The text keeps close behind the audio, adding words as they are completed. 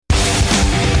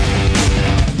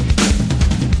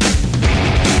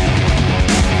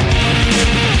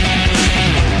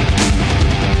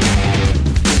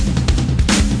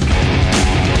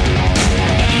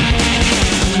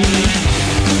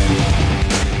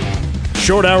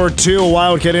Short hour 2,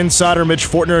 Wildcat insider Mitch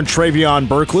Fortner and Travion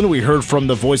Berkland. We heard from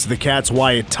the voice of the Cats,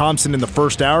 Wyatt Thompson, in the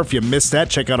first hour. If you missed that,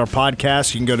 check out our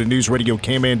podcast. You can go to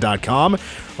newsradiokman.com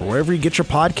or wherever you get your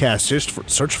podcasts. Just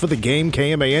search for the game,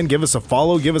 KMAN. Give us a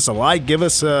follow, give us a like, give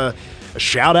us a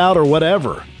shout-out or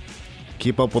whatever.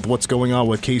 Keep up with what's going on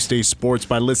with K-State sports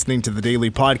by listening to the daily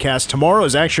podcast. Tomorrow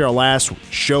is actually our last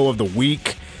show of the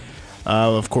week.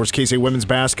 Of course, K-State women's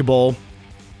basketball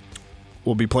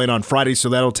will be playing on Friday, so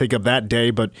that'll take up that day.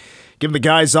 But give the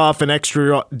guys off an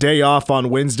extra day off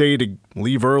on Wednesday to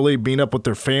leave early, meet up with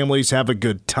their families, have a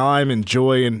good time,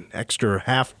 enjoy an extra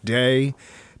half day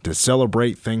to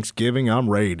celebrate Thanksgiving.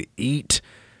 I'm ready to eat.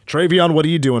 Travion, what are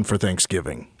you doing for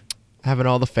Thanksgiving? Having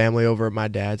all the family over at my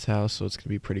dad's house, so it's going to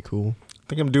be pretty cool. I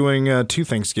think I'm doing 2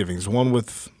 Thanksgivings. One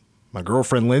with my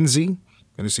girlfriend, Lindsay.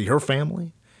 Going to see her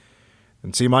family.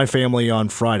 And see my family on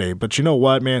Friday. But you know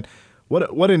what, man?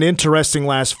 What an interesting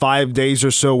last 5 days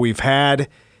or so we've had.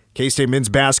 K-State men's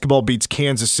basketball beats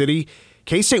Kansas City.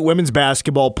 K-State women's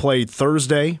basketball played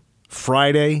Thursday,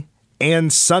 Friday,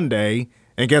 and Sunday.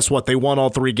 And guess what? They won all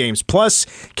 3 games. Plus,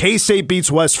 K-State beats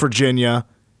West Virginia.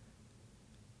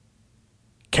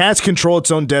 Cats control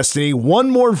its own destiny. One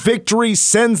more victory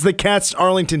sends the Cats to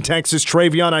Arlington, Texas.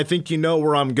 Travion, I think you know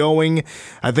where I'm going.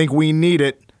 I think we need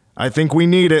it.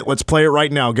 Let's play it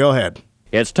right now. Go ahead.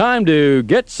 It's time to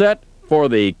get set for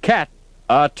the Cat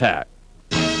Attack.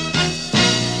 You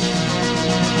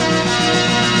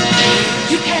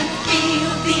can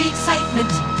feel the excitement.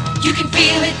 You can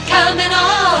feel it coming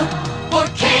on. For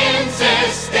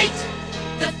Kansas State,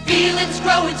 the feeling's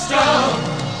growing strong.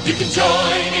 You can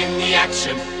join in the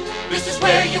action. This is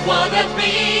where you want to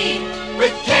be.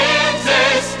 With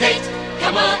Kansas State,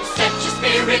 come on, set your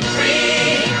spirit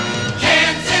free.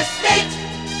 Kansas State,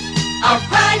 our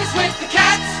pride is with the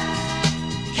Cats.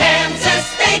 Kansas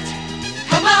State,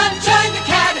 come on, join the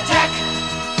Cat Attack.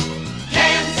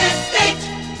 Kansas State,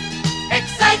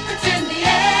 excitement's in the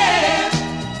air.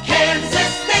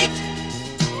 Kansas State,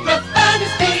 the fun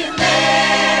is being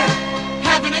there.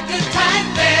 Having a good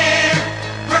time there.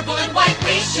 Purple and white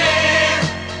we share,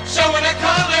 showing our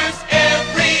colors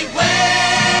everywhere.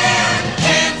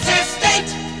 Kansas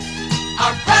State,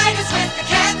 our pride is with the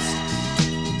Cats.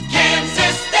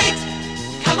 Kansas State,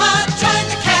 come on, join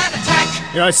the Cat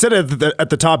Attack. You know, I said at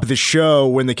the top of the show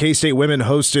when the K-State women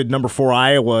hosted number 4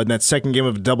 Iowa in that second game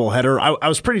of a doubleheader, I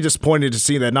was pretty disappointed to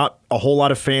see that not a whole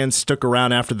lot of fans stuck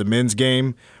around after the men's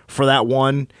game for that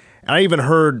one. And I even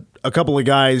heard a couple of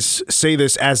guys say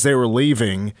this as they were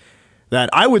leaving, that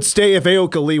I would stay if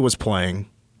Aoka Lee was playing.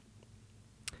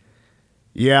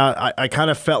 Yeah, I kind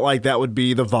of felt like that would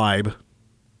be the vibe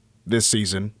this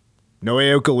season. No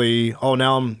Aoka Lee. Oh,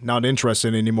 now I'm not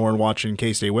interested anymore in watching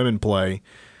K-State women play.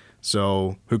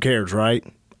 So who cares, right?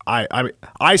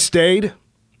 I stayed,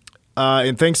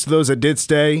 and thanks to those that did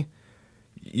stay,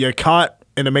 you caught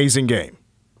an amazing game.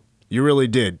 You really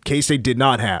did. K-State did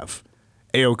not have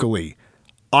Aoka Lee.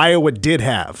 Iowa did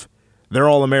have their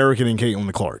All-American in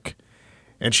Caitlin Clark.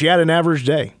 And she had an average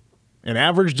day. An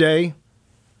average day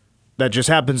that just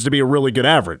happens to be a really good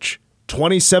average.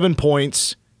 27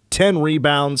 points, 10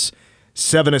 rebounds,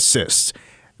 7 assists.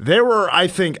 There were, I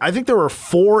think there were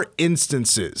 4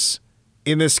 instances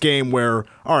in this game where,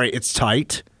 all right, it's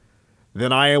tight.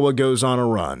 Then Iowa goes on a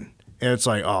run. And it's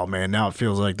like, oh, man, now it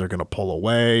feels like they're going to pull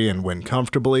away and win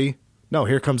comfortably. No,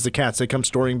 here comes the Cats. They come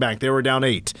storming back. They were down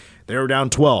 8. They were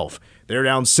down 12. They were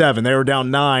down 7. They were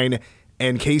down 9.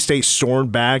 And K-State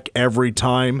stormed back every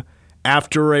time.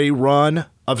 After a run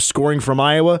of scoring from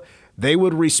Iowa, they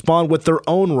would respond with their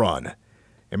own run.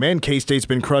 And, man, K-State's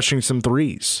been crushing some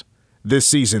threes this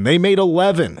season. They made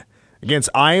 11 against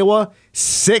Iowa,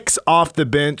 6 off the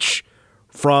bench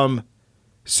from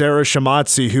Sarah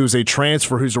Shamatzi, who's a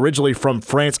transfer who's originally from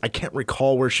France. I can't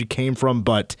recall where she came from,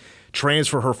 but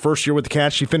transfer her first year with the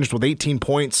Cats. She finished with 18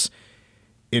 points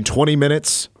in 20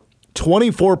 minutes.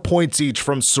 24 points each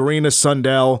from Serena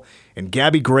Sundell and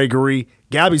Gabby Gregory.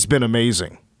 Gabby's been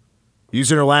amazing.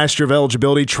 Using her last year of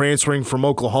eligibility, transferring from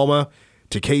Oklahoma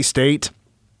to K-State.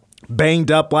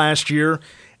 Banged up last year,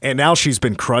 and now she's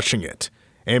been crushing it.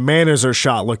 And man, is her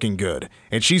shot looking good.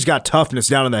 And she's got toughness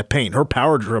down in that paint. Her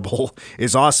power dribble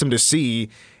is awesome to see,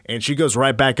 and she goes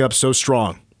right back up so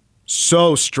strong.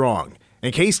 So strong.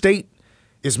 And K-State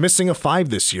is missing a 5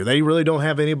 this year. They really don't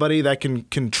have anybody that can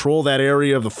control that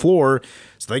area of the floor,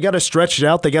 so they got to stretch it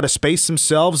out. They got to space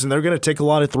themselves, and they're going to take a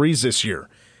lot of threes this year.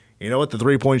 You know what? The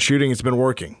three-point shooting has been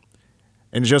working.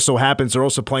 And it just so happens they're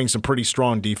also playing some pretty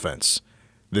strong defense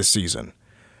this season.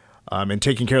 And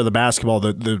taking care of the basketball.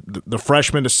 The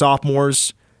freshmen to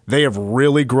sophomores, they have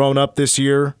really grown up this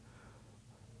year.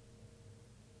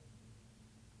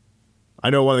 I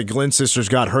know one of the Glenn sisters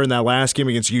got hurt in that last game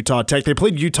against Utah Tech. They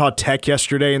played Utah Tech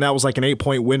yesterday, and that was like an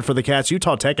 8-point win for the Cats.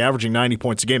 Utah Tech averaging 90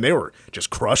 points a game. They were just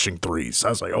crushing threes. I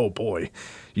was like, oh, boy,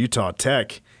 Utah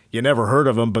Tech. You never heard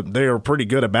of them, but they are pretty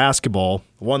good at basketball.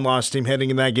 One-loss team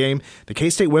heading in that game. The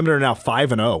K-State women are now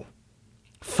 5-0.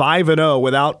 5-0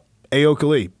 without Aoka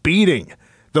Lee, beating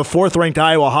the 4th-ranked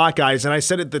Iowa Hawkeyes. And I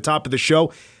said at the top of the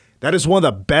show, that is one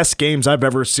of the best games I've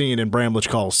ever seen in Bramlage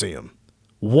Coliseum.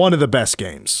 One of the best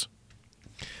games.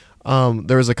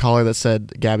 There was a caller that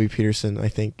said Gabby Peterson, I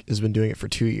think, has been doing it for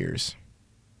 2 years.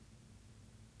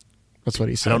 That's what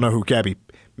he said. I don't know who Gabby.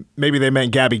 Maybe they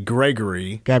meant Gabby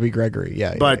Gregory. Gabby Gregory,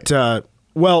 yeah. But,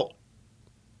 well,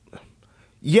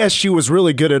 yes, she was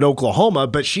really good at Oklahoma,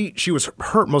 but she was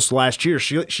hurt most of last year.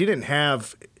 She didn't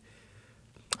have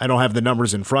 – I don't have the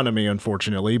numbers in front of me,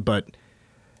 unfortunately, but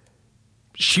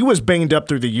she was banged up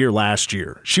through the year last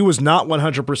year. She was not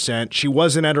 100%. She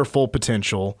wasn't at her full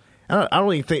potential. I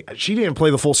don't even think – she didn't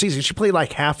play the full season. She played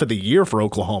like half of the year for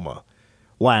Oklahoma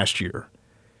last year.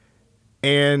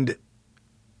 And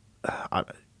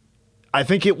I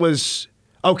think it was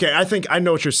 – okay, I think I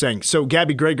know what you're saying. So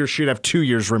Gabby Greger should have 2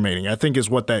 years remaining, I think is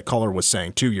what that caller was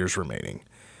saying, 2 years remaining.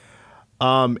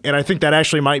 And I think that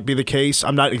actually might be the case.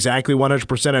 I'm not exactly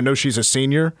 100%. I know she's a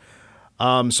senior,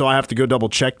 so I have to go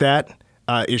double-check that.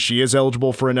 If she is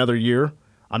eligible for another year,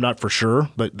 I'm not for sure,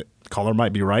 but the caller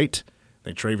might be right. I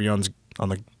think Travion's on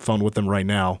the phone with them right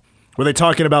now. Were they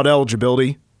talking about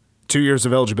eligibility? 2 years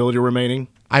of eligibility remaining?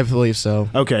 I believe so.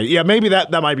 Okay, yeah, maybe that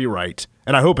might be right.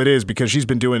 And I hope it is because she's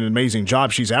been doing an amazing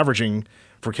job. She's averaging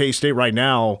for K-State right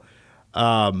now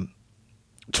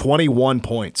 21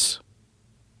 points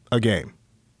a game.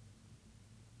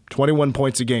 21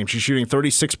 points a game. She's shooting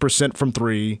 36% from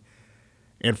three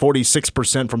and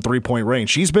 46% from three-point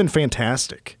range. She's been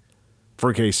fantastic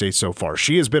for K-State so far.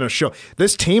 She has been a show.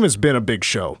 This team has been a big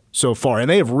show so far, and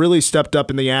they have really stepped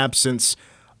up in the absence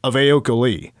of Aoka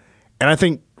Lee. And I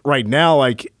think right now,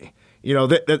 like, you know,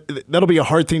 that'll be a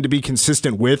hard thing to be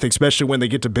consistent with, especially when they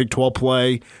get to Big 12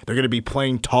 play. They're going to be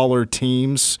playing taller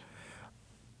teams,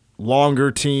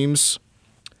 longer teams.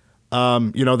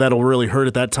 You know, that'll really hurt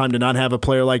at that time to not have a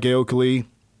player like Aoka Lee.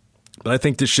 But I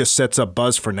think this just sets up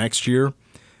buzz for next year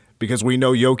because we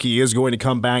know Yoki is going to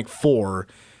come back for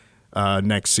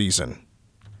next season.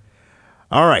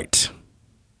 All right.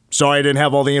 Sorry I didn't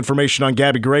have all the information on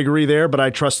Gabby Gregory there, but I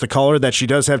trust the caller that she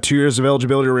does have 2 years of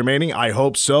eligibility remaining. I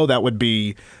hope so. That would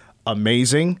be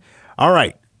amazing. All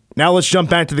right. Now let's jump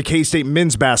back to the K-State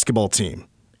men's basketball team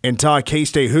and talk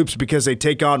K-State hoops because they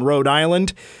take on Rhode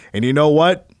Island. And you know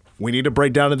what? We need a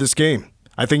breakdown of this game.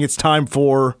 I think it's time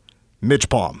for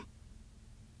MitchPom.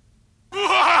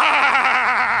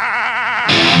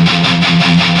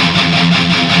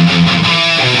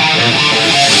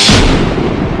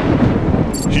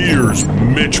 Here's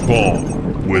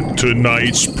MitchPom with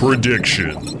tonight's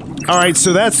prediction. All right,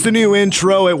 so that's the new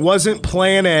intro. It wasn't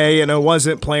plan A and it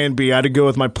wasn't plan B. I had to go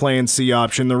with my plan C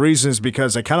option. The reason is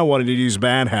because I kind of wanted to use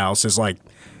Bad House as like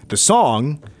the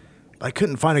song. I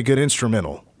couldn't find a good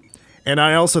instrumental. And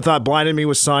I also thought Blinded Me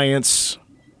with Science,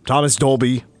 Thomas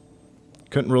Dolby.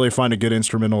 Couldn't really find a good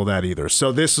instrumental of that either.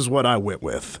 So this is what I went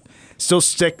with. Still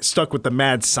stuck with the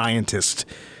Mad Scientist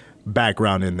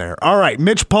background in there. All right,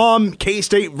 MitchPom,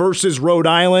 K-State versus Rhode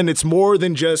Island. It's more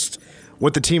than just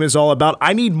what the team is all about.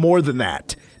 I need more than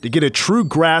that to get a true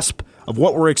grasp of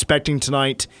what we're expecting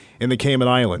tonight in the Cayman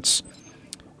Islands.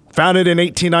 Founded in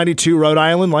 1892, Rhode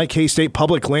Island, like K-State,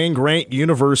 public land grant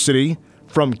university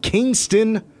from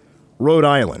Kingston, Rhode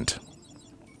Island.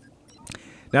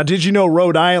 Now, did you know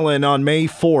Rhode Island on May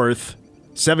 4th,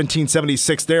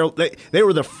 1776, they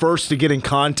were the first to get in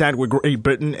contact with Great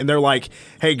Britain, and they're like,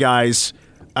 hey, guys,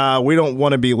 we don't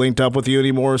want to be linked up with you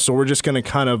anymore, so we're just going to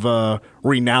kind of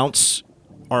renounce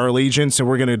our allegiance, and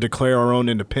we're going to declare our own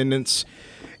independence.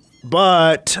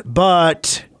 But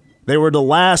they were the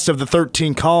last of the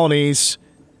 13 colonies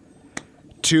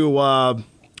to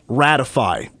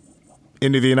ratify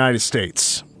into the United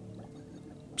States.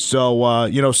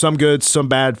 So, some good, some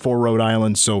bad for Rhode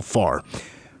Island so far.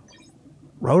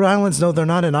 Rhode Island's, no, they're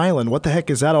not an island. What the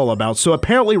heck is that all about? So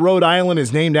apparently Rhode Island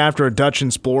is named after a Dutch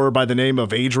explorer by the name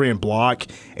of Adrian Block,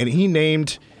 and he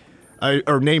named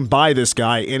by this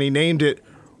guy, and he named it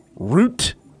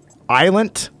Root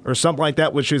Island or something like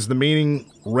that, which is the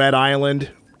meaning Red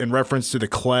Island in reference to the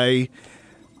clay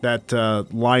that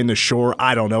line the shore.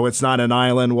 I don't know. It's not an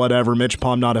island, whatever.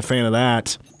 MitchPom, not a fan of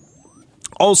that.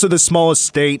 Also the smallest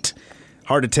state.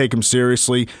 Hard to take him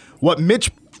seriously. What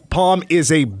MitchPom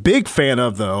is a big fan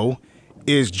of, though,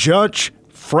 is Judge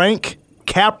Frank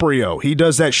Caprio. He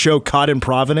does that show Caught in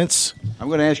Providence. I'm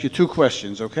going to ask you two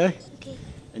questions, okay?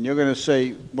 and you're going to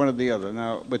say one or the other.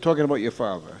 Now, we're talking about your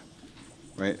father,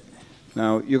 right?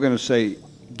 Now, you're going to say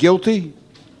guilty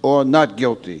or not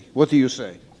guilty. What do you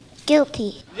say?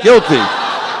 Guilty. Guilty.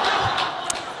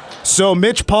 So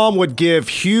MitchPom would give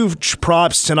huge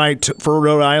props tonight for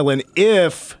Rhode Island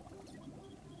if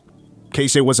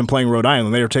K-State wasn't playing Rhode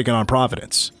Island. They were taking on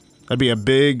Providence. That'd be a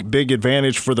big, big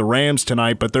advantage for the Rams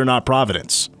tonight, but they're not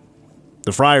Providence.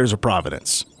 The Friars are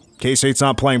Providence. K-State's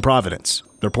not playing Providence.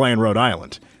 They're playing Rhode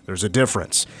Island. There's a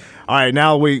difference. All right,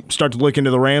 now we start to look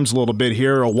into the Rams a little bit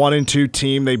here. A 1-2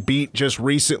 team. They beat just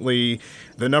recently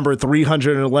the number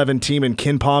 311 team in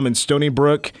KenPom and Stony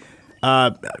Brook.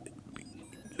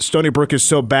 Stony Brook is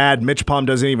so bad, MitchPom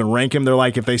doesn't even rank him. They're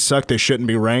like, if they suck, they shouldn't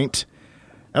be ranked.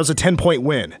 That was a 10-point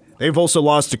win. They've also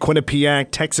lost to Quinnipiac.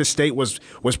 Texas State was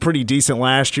pretty decent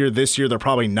last year. This year, they're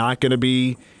probably not going to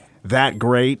be that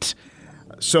great.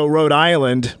 So Rhode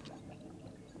Island,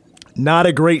 not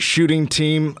a great shooting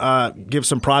team. Give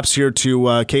some props here to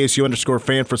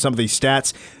KSU_fan for some of these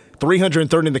stats.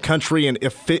 330 in the country in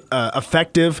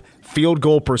effective field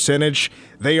goal percentage.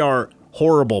 They are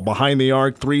horrible behind the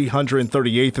arc,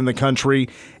 338th in the country,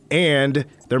 and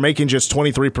they're making just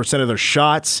 23% of their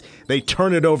shots. They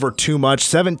turn it over too much,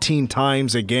 17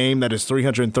 times a game. That is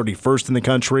 331st in the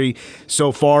country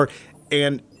so far,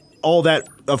 and all that,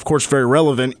 of course, very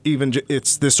relevant, even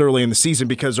it's this early in the season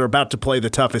because they're about to play the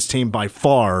toughest team by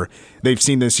far they've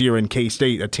seen this year in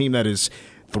K-State, a team that is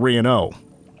 3-0.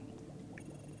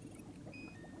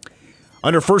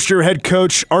 Under first-year head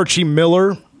coach Archie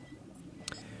Miller,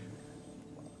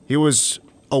 he was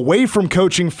away from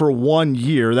coaching for 1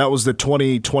 year. That was the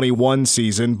 2021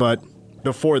 season, but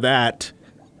before that,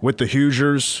 with the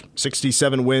Hoosiers,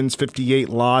 67 wins, 58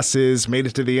 losses, made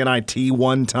it to the NIT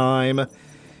one time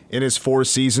in his 4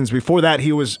 seasons. Before that,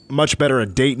 he was much better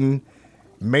at Dayton,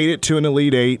 made it to an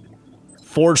Elite Eight,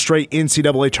 4 straight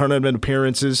NCAA tournament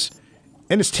appearances,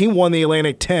 and his team won the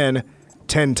Atlantic 10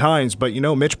 times. But,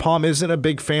 MitchPom isn't a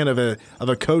big fan of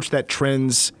a coach that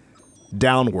trends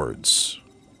downwards.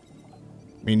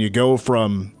 I mean, you go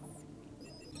from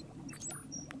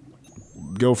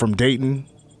Dayton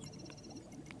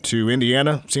to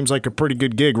Indiana. Seems like a pretty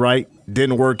good gig, right?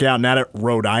 Didn't work out. Not at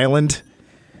Rhode Island.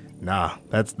 Nah,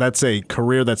 that's a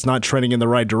career that's not trending in the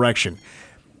right direction.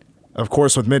 Of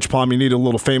course, with MitchPom, you need a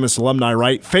little famous alumni,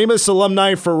 right? Famous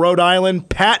alumni for Rhode Island,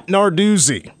 Pat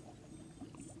Narduzzi,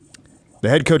 the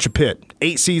head coach of Pitt.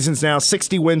 8 seasons now,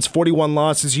 60 wins, 41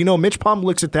 losses. MitchPom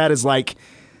looks at that as like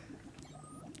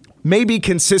maybe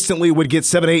consistently would get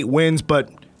 7-8 wins, but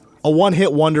a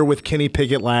one-hit wonder with Kenny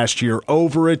Pickett last year.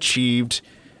 Overachieved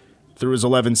through his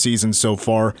 11 seasons so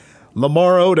far.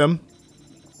 Lamar Odom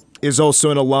is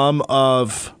also an alum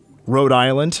of Rhode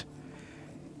Island.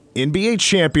 NBA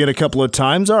champion a couple of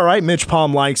times. All right,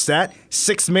 MitchPom likes that.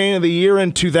 6th man of the year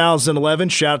in 2011.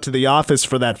 Shout out to The Office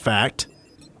for that fact.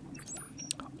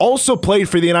 Also played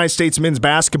for the United States men's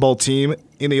basketball team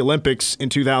in the Olympics in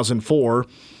 2004.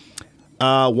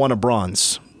 Won a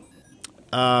bronze.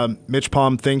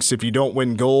 MitchPom thinks if you don't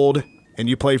win gold and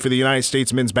you play for the United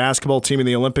States men's basketball team in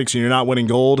the Olympics and you're not winning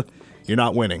gold, you're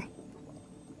not winning.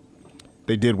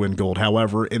 They did win gold,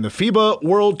 however, in the FIBA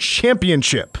World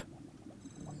Championship.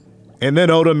 And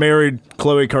then Oda married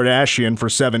Khloe Kardashian for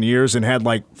 7 years and had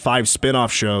like 5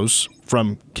 spin-off shows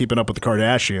from Keeping Up with the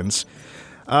Kardashians.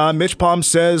 MitchPom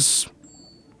says,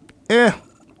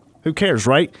 who cares,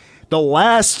 right? The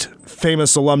last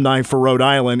famous alumni for Rhode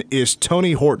Island is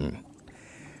Tony Horton.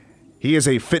 He is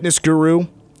a fitness guru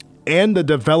and the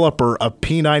developer of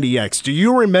P90X. Do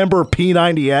you remember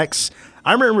P90X?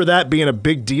 I remember that being a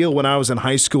big deal when I was in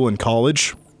high school and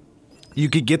college. You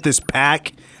could get this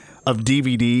pack of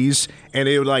DVDs, and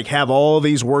it would have all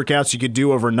these workouts you could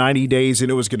do over 90 days, and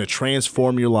it was going to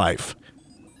transform your life.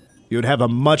 You would have a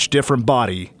much different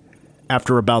body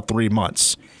after about 3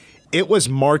 months. It was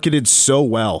marketed so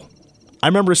well. I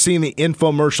remember seeing the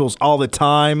infomercials all the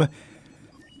time,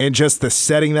 and just the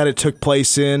setting that it took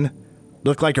place in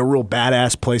looked like a real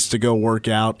badass place to go work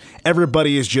out.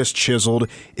 Everybody is just chiseled.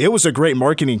 It was a great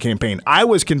marketing campaign. I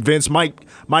was convinced. My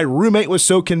roommate was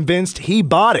so convinced, he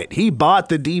bought it. He bought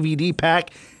the DVD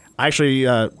pack. Actually,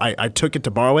 I took it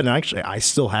to borrow it, and actually, I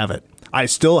still have it. I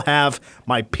still have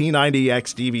my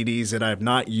P90X DVDs that I have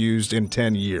not used in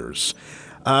 10 years.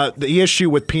 The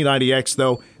issue with P90X,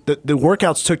 though, the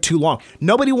workouts took too long.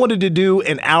 Nobody wanted to do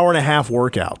an hour-and-a-half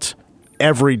workout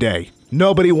every day.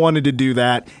 Nobody wanted to do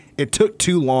that. It took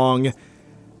too long.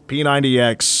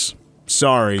 P90X,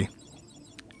 sorry.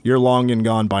 You're long and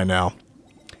gone by now.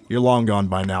 You're long gone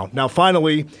by now. Now,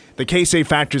 finally, the K-State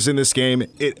factors in this game.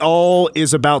 It all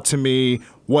is about, to me,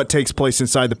 what takes place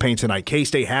inside the paint tonight.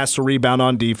 K-State has to rebound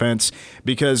on defense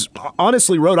because,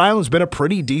 honestly, Rhode Island's been a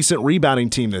pretty decent rebounding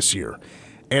team this year.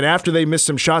 And after they missed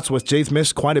some shots, which they've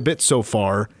missed quite a bit so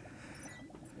far,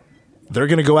 they're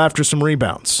going to go after some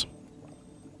rebounds.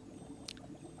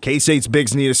 K-State's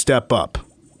bigs need to step up.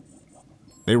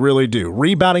 They really do.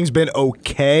 Rebounding's been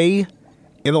okay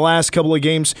in the last couple of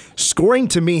games. Scoring,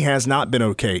 to me, has not been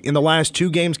okay. In the last 2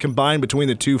 games combined between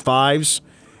the 2 5s,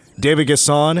 David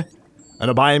Gasson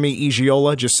and Abayemi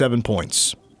Igiola, just 7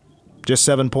 points. Just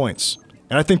 7 points.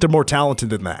 And I think they're more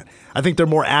talented than that. I think they're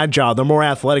more agile. They're more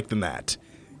athletic than that.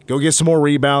 Go get some more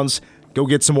rebounds. Go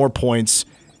get some more points.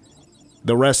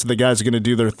 The rest of the guys are going to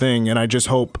do their thing, and I just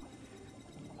hope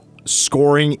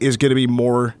scoring is going to be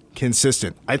more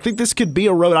consistent. I think this could be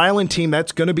a Rhode Island team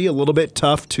that's going to be a little bit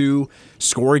tough to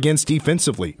score against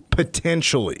defensively.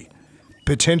 Potentially.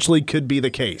 Potentially could be the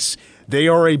case. They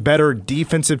are a better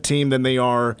defensive team than they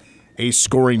are a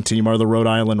scoring team, are the Rhode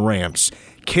Island Rams.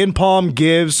 MitchPom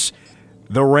gives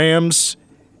the Rams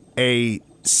a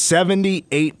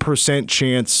 78%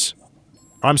 chance.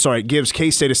 Gives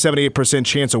K-State a 78%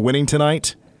 chance of winning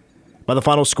tonight by the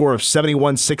final score of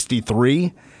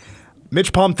 71-63.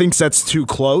 MitchPom thinks that's too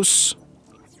close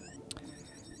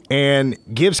and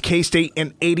gives K-State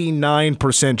an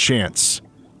 89% chance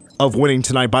of winning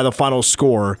tonight by the final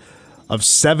score of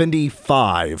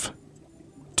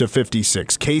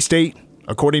 75-56. K-State,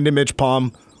 according to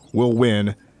MitchPom, will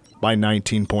win by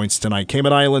 19 points tonight.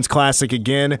 Cayman Islands Classic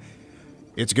again.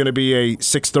 It's going to be a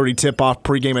 6:30 tip-off,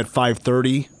 pregame at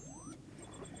 5:30.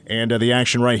 And the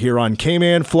action right here on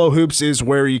Cayman. Flow Hoops is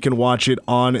where you can watch it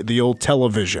on the old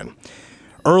television.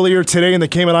 Earlier today in the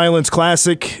Cayman Islands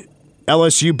Classic,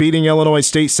 LSU beating Illinois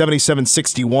State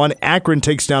 77-61. Akron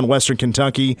takes down Western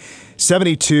Kentucky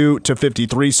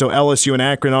 72-53. So LSU and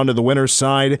Akron onto the winner's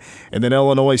side. And then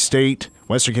Illinois State,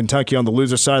 Western Kentucky on the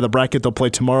loser side of the bracket. They'll play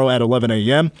tomorrow at 11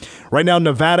 a.m. Right now,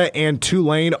 Nevada and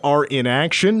Tulane are in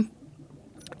action.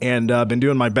 And I've been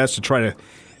doing my best to try to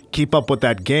keep up with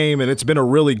that game, and it's been a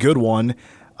really good one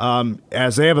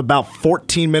as they have about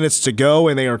 14 minutes to go,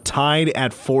 and they are tied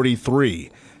at 43.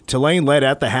 Tulane led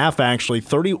at the half, actually,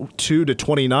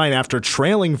 32-29 after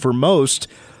trailing for most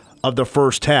of the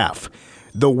first half.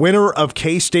 The winner of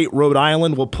K-State Rhode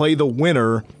Island will play the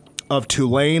winner of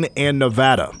Tulane and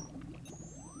Nevada.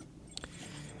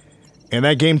 And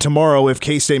that game tomorrow, if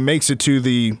K-State makes it to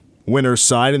the winner's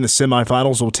side in the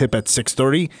semifinals, will tip at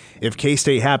 6:30. If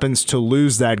K-State happens to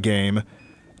lose that game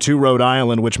to Rhode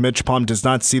Island, which MitchPom does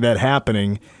not see that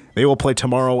happening, they will play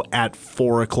tomorrow at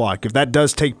 4 o'clock. If that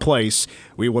does take place,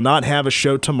 we will not have a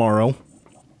show tomorrow.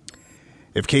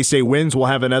 If K-State wins, we'll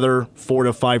have another 4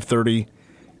 to 5:30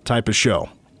 type of show.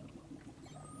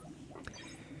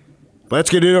 But that's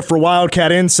going to do it for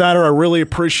Wildcat Insider. I really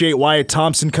appreciate Wyatt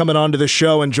Thompson coming onto the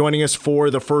show and joining us for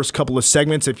the first couple of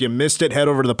segments. If you missed it, head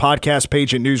over to the podcast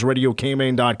page at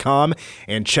newsradiocayman.com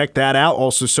and check that out.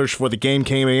 Also search for The Game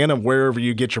Cayman and wherever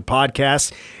you get your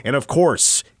podcasts. And, of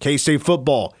course, K-State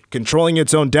football controlling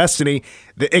its own destiny.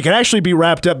 It can actually be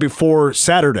wrapped up before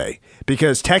Saturday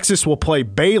because Texas will play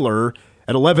Baylor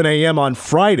at 11 a.m. on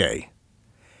Friday.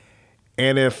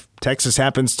 And if Texas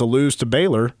happens to lose to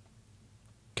Baylor,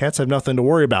 Cats have nothing to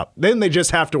worry about. Then they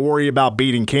just have to worry about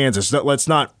beating Kansas. Let's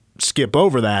not skip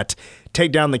over that.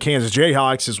 Take down the Kansas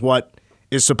Jayhawks is what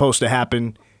is supposed to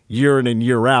happen year in and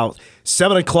year out.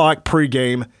 7 o'clock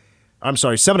kickoff.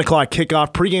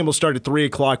 Pregame will start at 3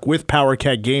 o'clock with Power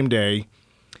Cat Game Day.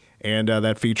 And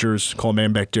that features Cole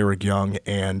Manbeck, Derek Young,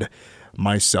 and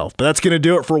myself. But that's going to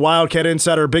do it for Wildcat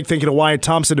Insider. A big thank you to Wyatt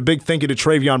Thompson. A big thank you to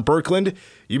Travion Birkland.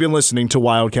 You've been listening to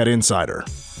Wildcat Insider.